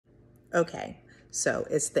Okay, so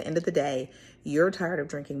it's the end of the day. You're tired of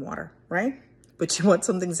drinking water, right? But you want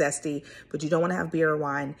something zesty, but you don't want to have beer or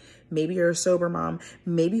wine. Maybe you're a sober mom.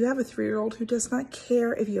 Maybe you have a 3-year-old who does not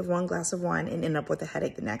care if you have 1 glass of wine and end up with a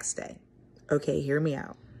headache the next day. Okay, hear me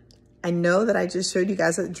out. I know that I just showed you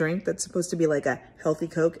guys a drink that's supposed to be like a healthy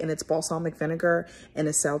Coke, and it's balsamic vinegar and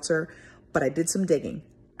a seltzer, but I did some digging.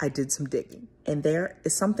 And there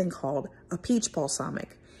is something called a peach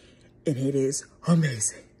balsamic, and it is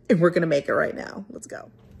amazing. And we're gonna make it right now. Let's go.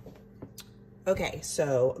 Okay,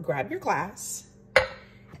 so grab your glass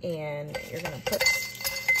and you're gonna put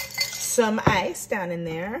some ice down in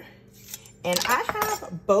there. And I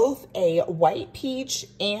have both a white peach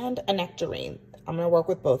and a nectarine. I'm gonna work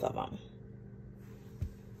with both of them.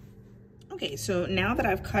 Okay, so now that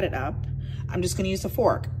I've cut it up, I'm just gonna use a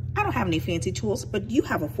fork. I don't have any fancy tools, but you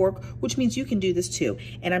have a fork, which means you can do this too.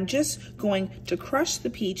 And I'm just going to crush the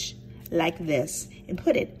peach like this and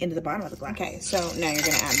put it into the bottom of the glass. Okay, so now you're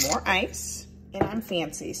gonna add more ice. And I'm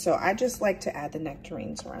fancy, so I just like to add the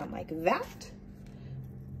nectarines around like that.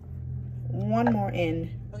 One more in.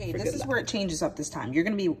 Okay, this is where it changes up this time. You're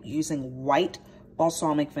gonna be using white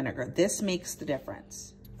balsamic vinegar. This makes the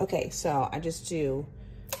difference. Okay, so I just do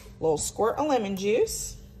a little squirt of lemon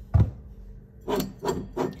juice,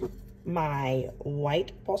 my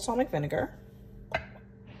white balsamic vinegar,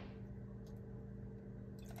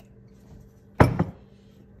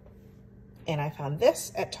 and I found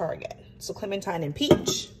this at Target. So clementine and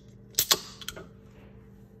peach.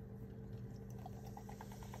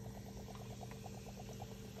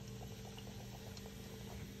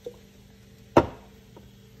 Look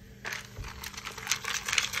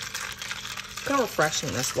how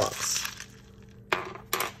refreshing this looks.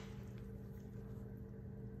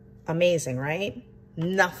 Amazing, right?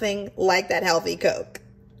 Nothing like that healthy Coke.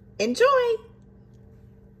 Enjoy.